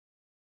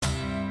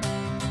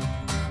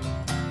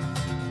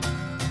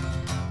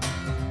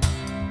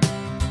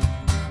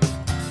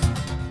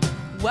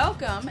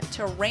Welcome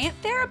to Rant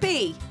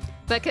Therapy.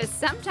 Because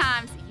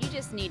sometimes you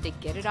just need to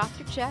get it off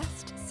your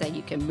chest so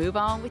you can move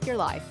on with your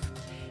life.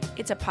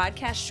 It's a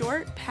podcast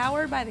short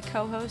powered by the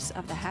co-hosts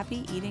of the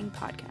Happy Eating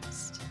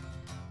Podcast.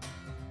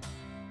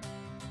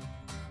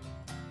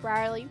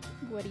 Riley,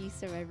 what are you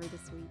so over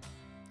this week?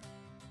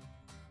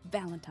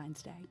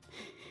 Valentine's Day.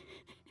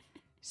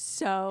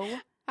 So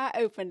I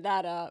opened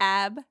that up.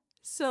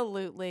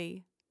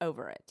 absolutely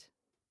over it.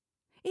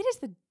 It is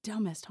the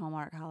dumbest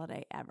Hallmark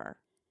holiday ever.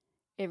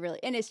 It really,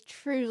 and it's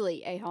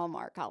truly a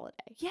Hallmark holiday.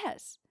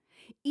 Yes.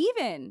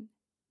 Even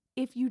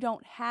if you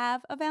don't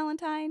have a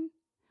Valentine,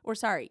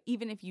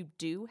 even if you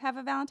do have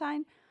a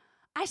Valentine,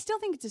 I still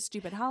think it's a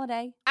stupid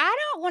holiday. I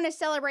don't want to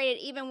celebrate it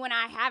even when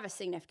I have a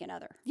significant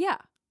other. Yeah.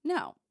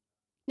 No.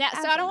 Now,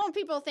 so I don't want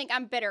people to think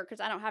I'm bitter because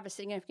I don't have a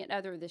significant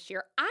other this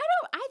year.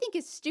 I think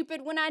it's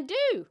stupid when I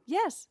do.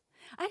 Yes.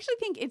 I actually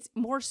think it's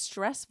more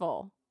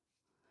stressful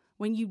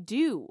when you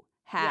do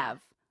have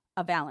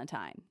a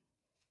Valentine.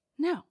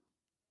 No.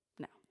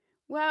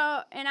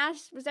 Well, and I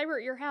was over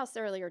at your house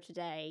earlier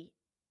today,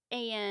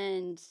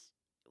 and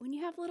when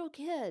you have little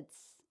kids,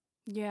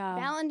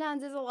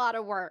 Valentine's is a lot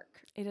of work.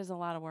 It is a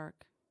lot of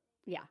work.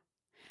 Yeah.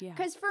 Yeah.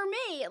 Because for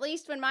me, at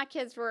least when my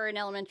kids were in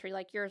elementary,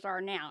 like yours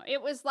are now,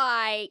 it was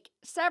like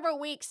several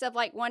weeks of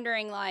like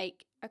wondering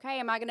like, okay,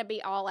 am I going to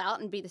be all out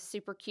and be the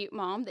super cute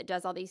mom that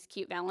does all these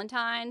cute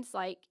Valentines?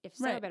 Like, if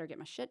so, I better get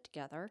my shit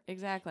together.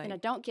 Exactly. And I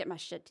don't get my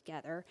shit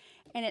together.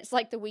 And it's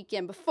like the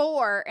weekend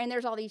before, and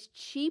there's all these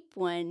cheap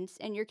ones,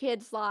 and your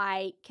kid's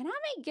like, can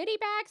I make goodie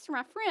bags for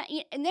my friend?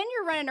 And then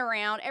you're running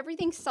around,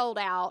 everything's sold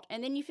out,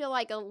 and then you feel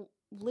like a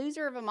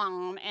loser of a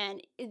mom,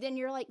 and then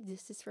you're like,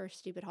 this is for a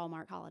stupid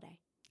Hallmark holiday.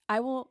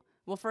 Well,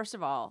 first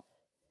of all,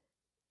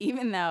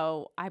 even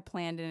though I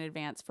planned in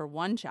advance for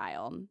one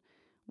child,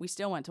 we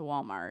still went to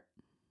Walmart.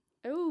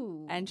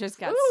 Ooh. And just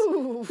got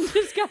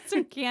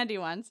some candy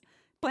ones.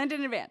 Planned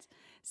in advance.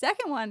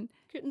 Second one.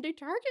 Couldn't do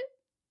Target?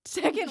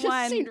 Second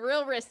one. Seemed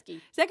real risky.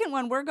 Second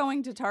one, we're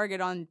going to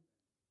Target on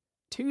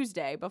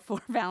Tuesday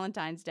before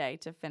Valentine's Day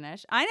to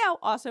finish. I know,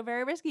 also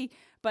very risky.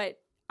 But,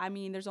 I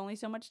mean, there's only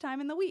so much time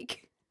in the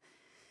week.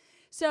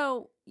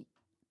 So,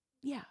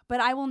 yeah. But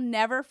I will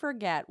never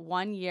forget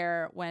one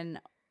year when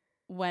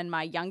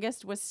my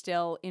youngest was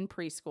still in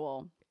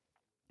preschool.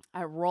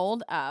 I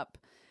rolled up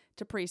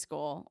to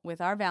preschool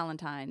with our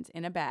Valentines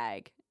in a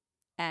bag,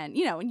 and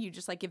you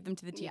just like give them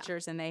to the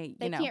teachers, and they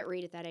can't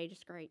read at that age.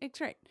 It's great. It's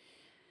great.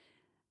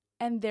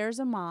 And there's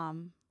a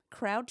mom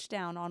crouched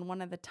down on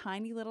one of the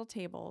tiny little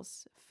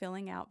tables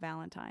filling out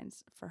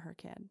Valentines for her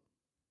kid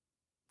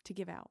to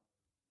give out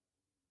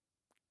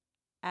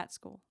at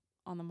school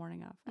on the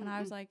morning of. And I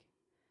was like,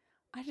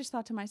 I just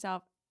thought to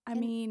myself,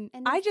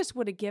 I just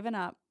would have given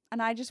up,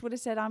 and I just would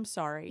have said, I'm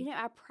sorry.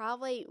 I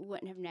probably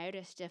wouldn't have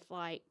noticed if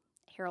like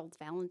Harold's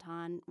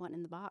Valentine wasn't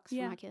in the box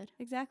for my kid.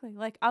 Exactly.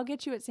 Like, I'll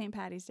get you at St.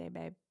 Patty's Day,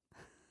 babe.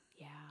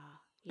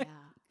 Yeah.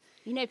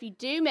 If you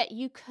do,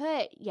 you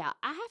could. Yeah,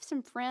 I have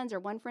some friends,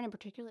 or one friend in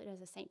particular that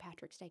does a St.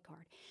 Patrick's Day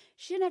card.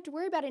 She didn't have to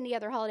worry about any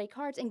other holiday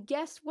cards. And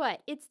guess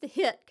what? It's the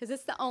hit, because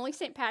it's the only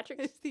St.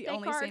 Patrick's Day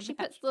card. She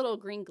puts little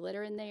green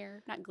glitter in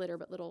there. Not glitter,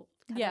 but little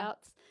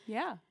cutouts.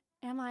 Yeah.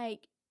 And I'm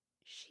like,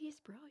 she's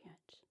brilliant.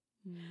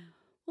 Mm.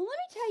 Well, let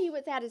me tell you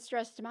what's added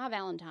stress to my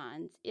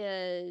Valentine's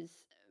is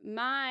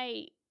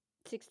my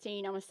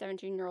 16, almost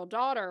 17-year-old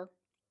daughter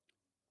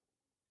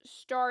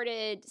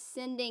started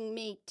sending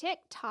me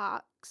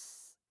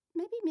TikToks,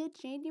 maybe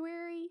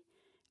mid-January,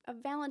 of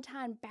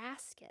Valentine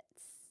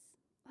baskets.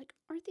 Like,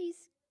 aren't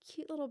these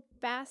cute little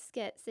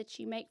baskets that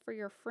you make for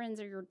your friends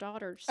or your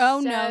daughters?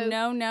 Oh, so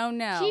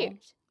no.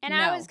 Cute. And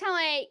I was kind of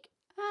like,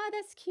 oh,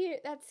 that's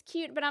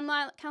cute. But I'm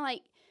not kind of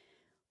like,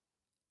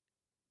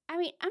 I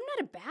mean, I'm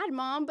not a bad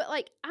mom, but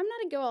like, I'm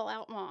not a go all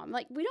out mom.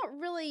 Like, we don't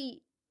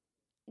really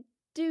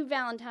do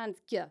Valentine's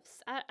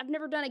gifts. I've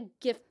never done a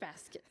gift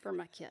basket for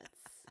my kids.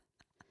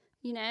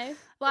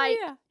 Like,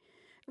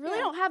 really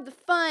don't have the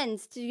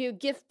funds to do a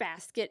gift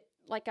basket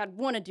like I'd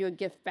want to do a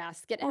gift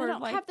basket, and I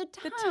don't have the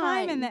time. The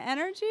time and the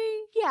energy.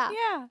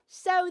 Yeah.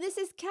 So this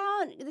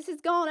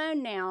has gone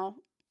on now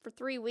for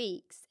 3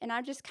 weeks, and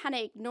I just kind of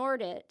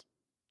ignored it.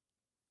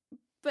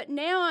 But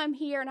now I'm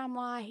here, and I'm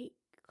like,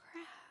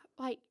 crap,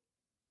 like,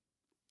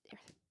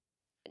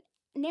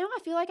 now I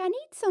feel like I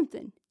need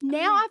something.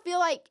 Now I feel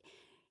like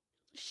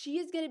she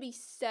is going to be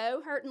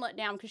so hurt and let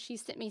down because she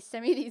sent me so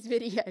many of these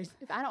videos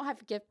if I don't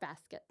have a gift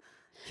basket.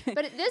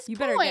 But at this you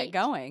point, better get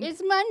going.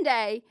 It's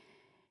Monday,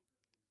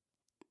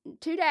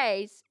 2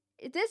 days.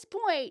 At this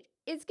point,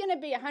 it's going to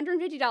be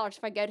 $150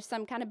 if I go to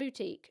some kind of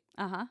boutique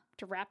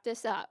to wrap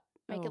this up,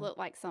 make it look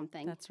like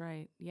something. That's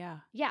right. Yeah.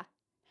 Yeah.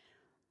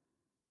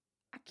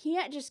 I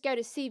can't just go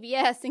to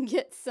CVS and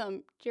get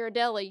some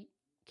Ghirardelli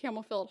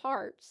camel-filled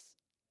hearts.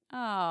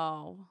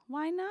 Oh,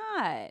 why not?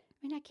 I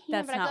mean, I can,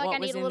 That's but I not feel like what I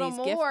need was a in little these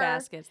more. gift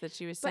baskets that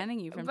she was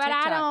sending you from but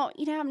TikTok. But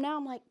I don't, now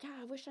I'm like, God,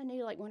 I wish I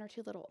knew like 1 or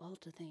 2 little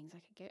Ulta things I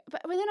could get.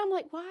 But then I'm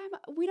like,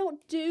 we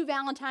don't do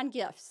Valentine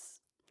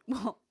gifts.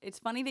 Well, it's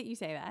funny that you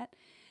say that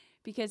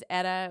because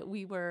Etta,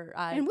 we were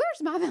And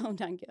where's my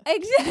Valentine gift?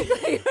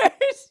 exactly.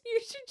 You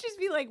should just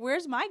be like,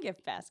 "Where's my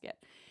gift basket?"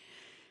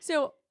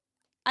 So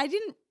I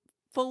didn't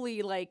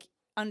fully like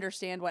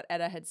understand what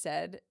Etta had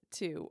said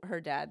to her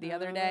dad the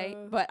other day,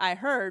 but I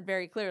heard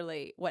very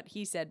clearly what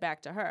he said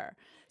back to her.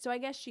 So I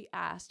guess she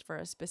asked for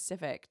a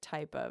specific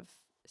type of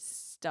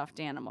stuffed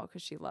animal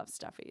because she loves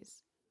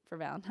stuffies for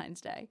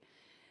Valentine's Day.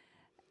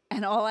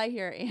 And all I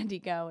hear Andy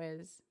go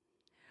is,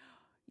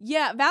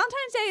 yeah,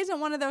 Valentine's Day isn't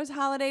one of those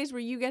holidays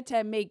where you get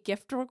to make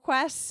gift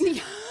requests.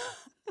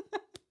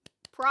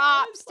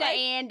 Props to like,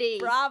 Andy.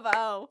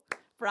 Bravo.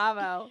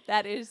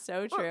 That is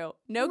so true.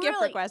 No gift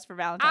really, request for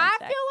Valentine's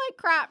Day. I feel like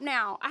crap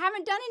now. I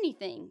haven't done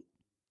anything.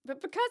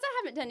 But because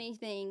I haven't done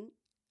anything,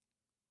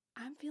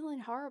 I'm feeling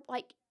horrible.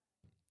 Like,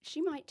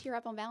 she might tear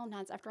up on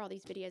Valentine's after all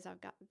these videos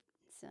I've got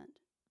sent.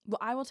 Well,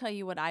 I will tell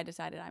you what I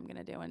decided I'm going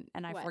to do,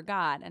 and I What?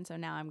 forgot, and so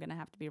now I'm going to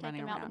have to be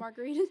running Take them around. out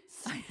to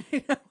margaritas.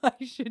 I know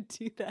I should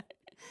do that.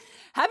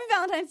 Happy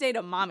Valentine's Day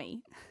to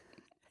Mommy.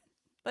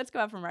 Let's go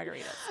out for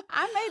margaritas.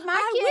 I made my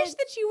I kids. wish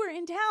that you were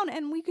in town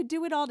and we could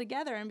do it all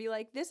together and be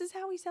like, this is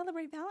how we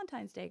celebrate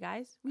Valentine's Day,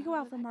 guys. We go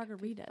out for that could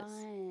be margaritas.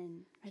 fun.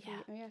 Maybe, Yeah.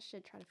 maybe I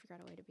should try to figure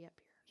out a way to be up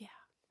here.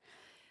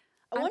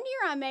 Yeah. One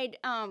year I made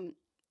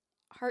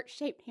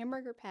heart-shaped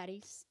hamburger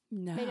patties.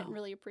 No. They didn't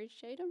really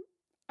appreciate them.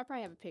 I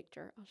probably have a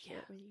picture. I'll share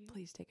it with you.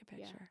 Please take a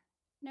picture.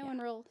 No one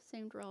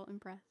seemed real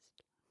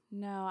impressed.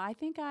 No, I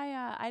think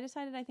I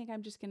decided I think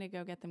I'm just going to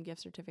go get them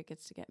gift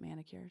certificates to get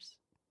manicures.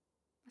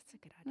 That's a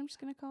good idea. I'm just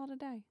going to call it a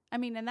day. I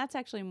mean, and that's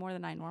actually more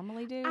than I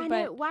normally do. I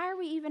but know. Why are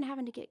we even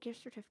having to get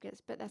gift certificates?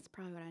 But that's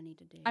probably what I need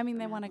to do. I mean,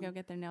 they from want to now go on.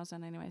 get their nails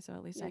done anyway, so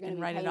at least You're I gonna can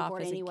be write it paying off for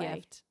it as anyway. a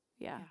gift.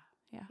 Yeah.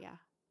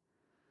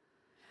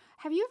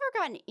 Have you ever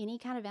gotten any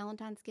kind of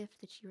Valentine's gift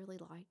that you really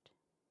liked?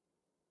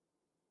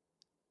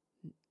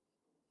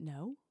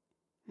 No.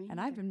 Me And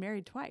I've neither. been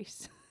married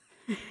twice.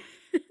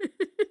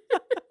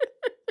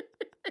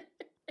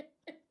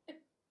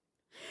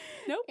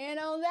 Nope. And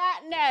on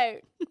that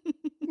note,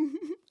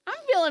 I'm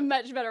feeling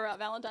much better about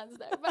Valentine's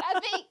Day. But I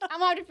think I'm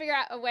going to have to figure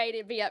out a way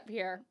to be up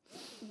here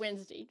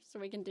Wednesday so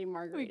we can do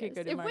margaritas. We could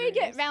go do if we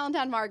get margaritas.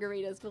 Valentine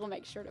margaritas, we'll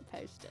make sure to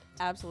post it.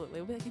 Absolutely.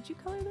 We'll be like, could you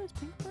color those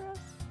pink for us?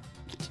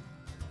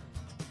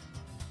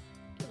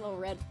 Get a little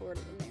red for it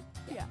in there.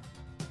 Yeah.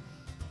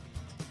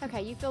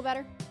 Okay, you feel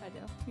better? I do.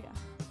 Yeah.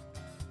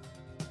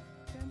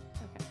 Good.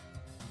 Okay.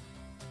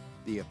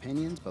 The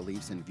opinions,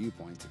 beliefs, and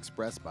viewpoints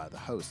expressed by the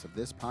hosts of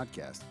this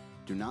podcast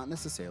do not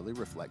necessarily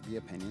reflect the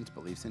opinions,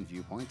 beliefs, and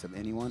viewpoints of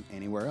anyone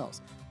anywhere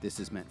else. This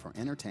is meant for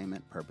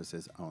entertainment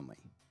purposes only.